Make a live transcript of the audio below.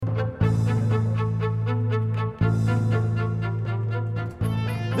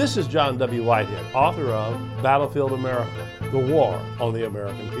This is John W. Whitehead, author of Battlefield America, The War on the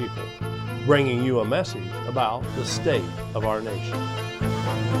American People, bringing you a message about the state of our nation.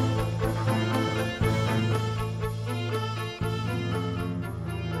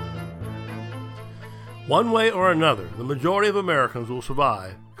 One way or another, the majority of Americans will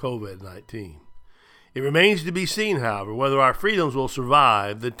survive COVID-19. It remains to be seen, however, whether our freedoms will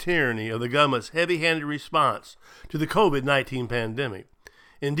survive the tyranny of the government's heavy-handed response to the COVID-19 pandemic.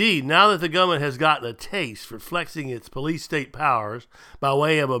 Indeed, now that the government has gotten a taste for flexing its police state powers by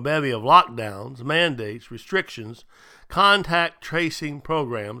way of a bevy of lockdowns, mandates, restrictions, contact tracing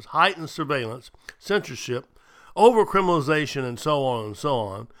programs, heightened surveillance, censorship, overcriminalization, and so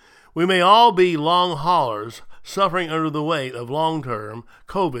on, we may all be long haulers suffering under the weight of long-term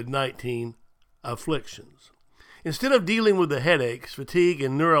COVID-19 afflictions. Instead of dealing with the headaches, fatigue,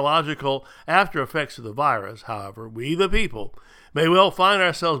 and neurological after effects of the virus, however, we the people may well find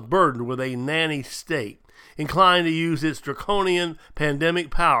ourselves burdened with a nanny state, inclined to use its draconian pandemic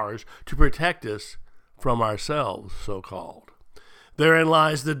powers to protect us from ourselves, so-called. Therein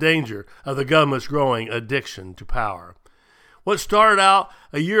lies the danger of the government's growing addiction to power. What started out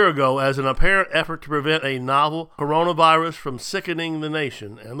a year ago as an apparent effort to prevent a novel coronavirus from sickening the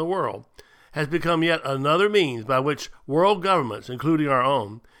nation and the world has become yet another means by which world governments, including our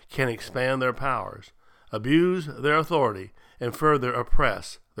own, can expand their powers, abuse their authority, and further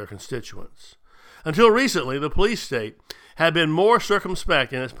oppress their constituents. Until recently, the police state had been more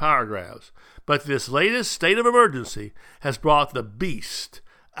circumspect in its power grabs, but this latest state of emergency has brought the beast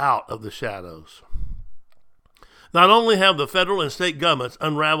out of the shadows. Not only have the federal and state governments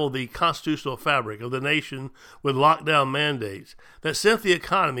unraveled the constitutional fabric of the nation with lockdown mandates that sent the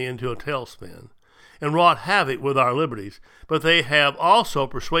economy into a tailspin and wrought havoc with our liberties, but they have also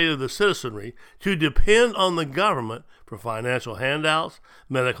persuaded the citizenry to depend on the government for financial handouts,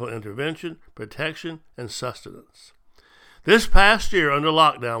 medical intervention, protection, and sustenance. This past year under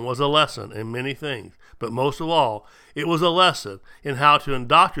lockdown was a lesson in many things, but most of all, it was a lesson in how to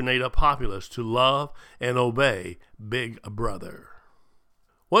indoctrinate a populace to love and obey Big Brother.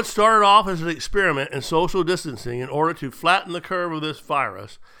 What started off as an experiment in social distancing in order to flatten the curve of this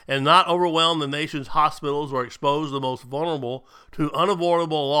virus and not overwhelm the nation's hospitals or expose the most vulnerable to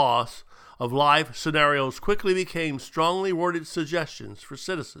unavoidable loss of life scenarios quickly became strongly worded suggestions for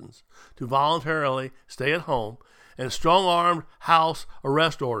citizens to voluntarily stay at home and strong-armed house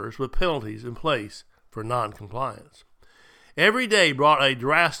arrest orders with penalties in place for noncompliance. Every day brought a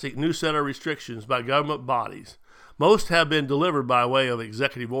drastic new set of restrictions by government bodies. Most have been delivered by way of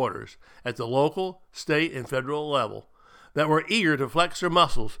executive orders at the local, state, and federal level that were eager to flex their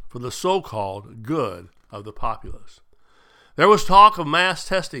muscles for the so-called good of the populace. There was talk of mass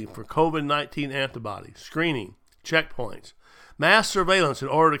testing for COVID-19 antibodies, screening, checkpoints, mass surveillance in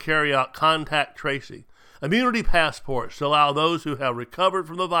order to carry out contact tracing, immunity passports to allow those who have recovered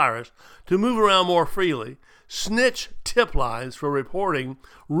from the virus to move around more freely, snitch tip lines for reporting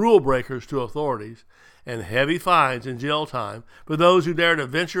rule breakers to authorities, and heavy fines and jail time for those who dare to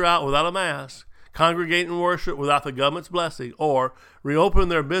venture out without a mask, congregate and worship without the government's blessing, or reopen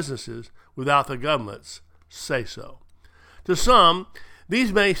their businesses without the government's say-so. To some,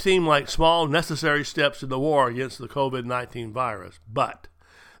 these may seem like small, necessary steps in the war against the COVID-19 virus, but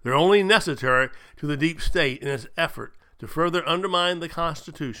they're only necessary to the deep state in its effort to further undermine the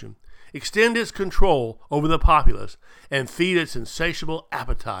Constitution, extend its control over the populace, and feed its insatiable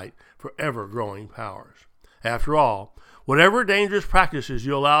appetite for ever-growing powers. After all, whatever dangerous practices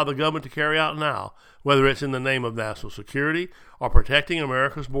you allow the government to carry out now, whether it's in the name of national security or protecting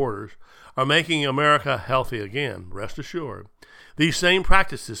America's borders or making America healthy again, rest assured, these same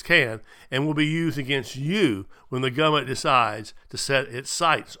practices can and will be used against you when the government decides to set its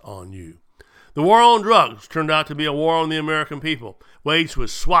sights on you. The war on drugs turned out to be a war on the American people, waged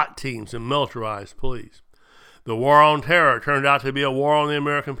with SWAT teams and militarized police. The war on terror turned out to be a war on the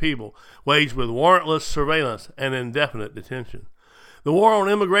American people, waged with warrantless surveillance and indefinite detention. The war on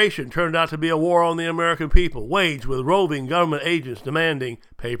immigration turned out to be a war on the American people, waged with roving government agents demanding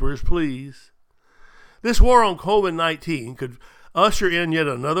papers, please. This war on COVID-19 could usher in yet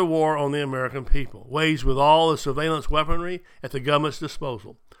another war on the American people, waged with all the surveillance weaponry at the government's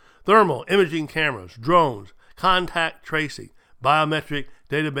disposal. Thermal imaging cameras, drones, contact tracing, biometric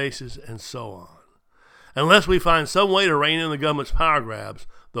databases, and so on. Unless we find some way to rein in the government's power grabs,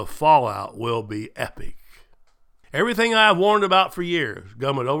 the fallout will be epic. Everything I have warned about for years,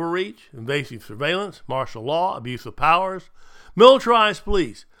 government overreach, invasive surveillance, martial law, abuse of powers, militarized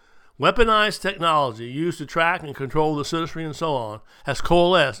police, weaponized technology used to track and control the citizenry and so on, has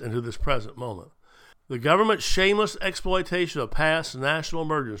coalesced into this present moment. The government's shameless exploitation of past national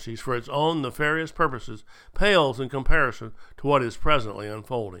emergencies for its own nefarious purposes pales in comparison to what is presently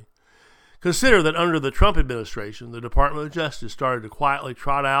unfolding. Consider that under the Trump administration, the Department of Justice started to quietly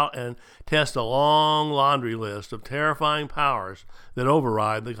trot out and test a long laundry list of terrifying powers that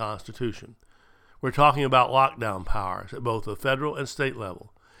override the Constitution. We're talking about lockdown powers at both the federal and state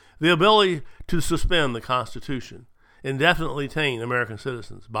level, the ability to suspend the Constitution, indefinitely detain American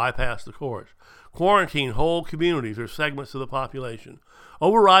citizens, bypass the courts, quarantine whole communities or segments of the population,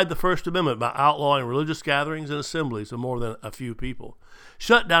 override the First Amendment by outlawing religious gatherings and assemblies of more than a few people,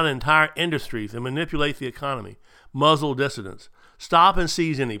 shut down entire industries and manipulate the economy, muzzle dissidents, stop and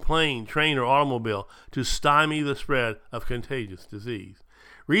seize any plane, train, or automobile to stymie the spread of contagious disease,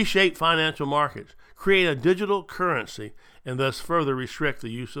 reshape financial markets, create a digital currency, and thus further restrict the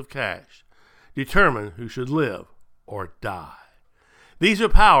use of cash, determine who should live or die. These are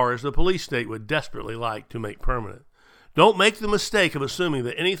powers the police state would desperately like to make permanent. Don't make the mistake of assuming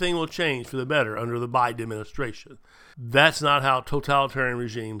that anything will change for the better under the Biden administration. That's not how totalitarian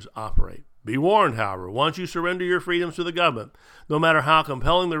regimes operate. Be warned, however, once you surrender your freedoms to the government, no matter how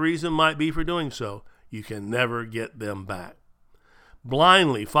compelling the reason might be for doing so, you can never get them back.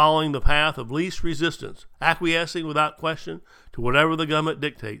 Blindly following the path of least resistance, acquiescing without question to whatever the government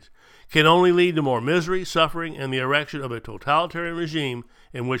dictates, can only lead to more misery, suffering, and the erection of a totalitarian regime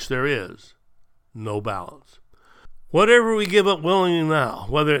in which there is no balance. Whatever we give up willingly now,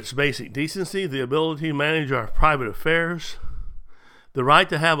 whether it's basic decency, the ability to manage our private affairs, the right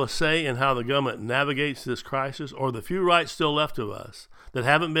to have a say in how the government navigates this crisis, or the few rights still left of us that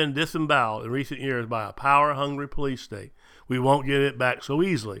haven't been disemboweled in recent years by a power-hungry police state, we won't get it back so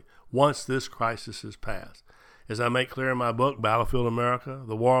easily once this crisis is passed. As I make clear in my book, Battlefield America,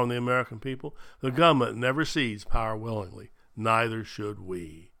 The War on the American People, the government never cedes power willingly. Neither should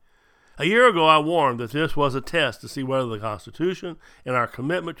we. A year ago, I warned that this was a test to see whether the Constitution and our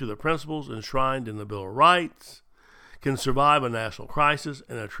commitment to the principles enshrined in the Bill of Rights can survive a national crisis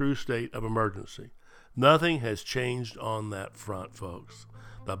and a true state of emergency. Nothing has changed on that front, folks.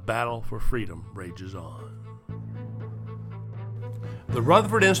 The battle for freedom rages on. The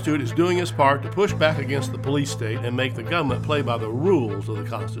Rutherford Institute is doing its part to push back against the police state and make the government play by the rules of the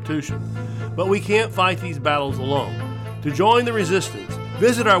Constitution. But we can't fight these battles alone. To join the resistance,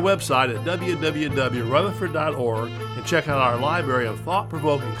 visit our website at www.rutherford.org and check out our library of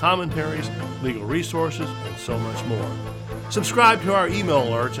thought-provoking commentaries, legal resources, and so much more. Subscribe to our email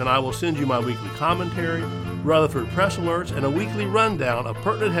alerts and I will send you my weekly commentary, Rutherford Press Alerts, and a weekly rundown of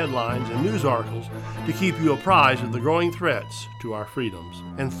pertinent headlines and news articles to keep you apprised of the growing threats to our freedoms.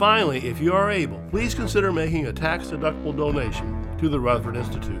 And finally, if you are able, please consider making a tax-deductible donation to the Rutherford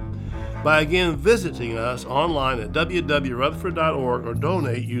Institute by again visiting us online at www.rutherford.org or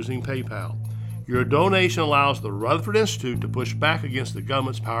donate using PayPal. Your donation allows the Rutherford Institute to push back against the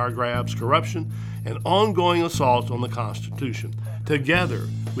government's power grabs, corruption, and ongoing assaults on the Constitution. Together,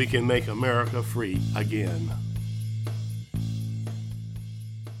 we can make America free again.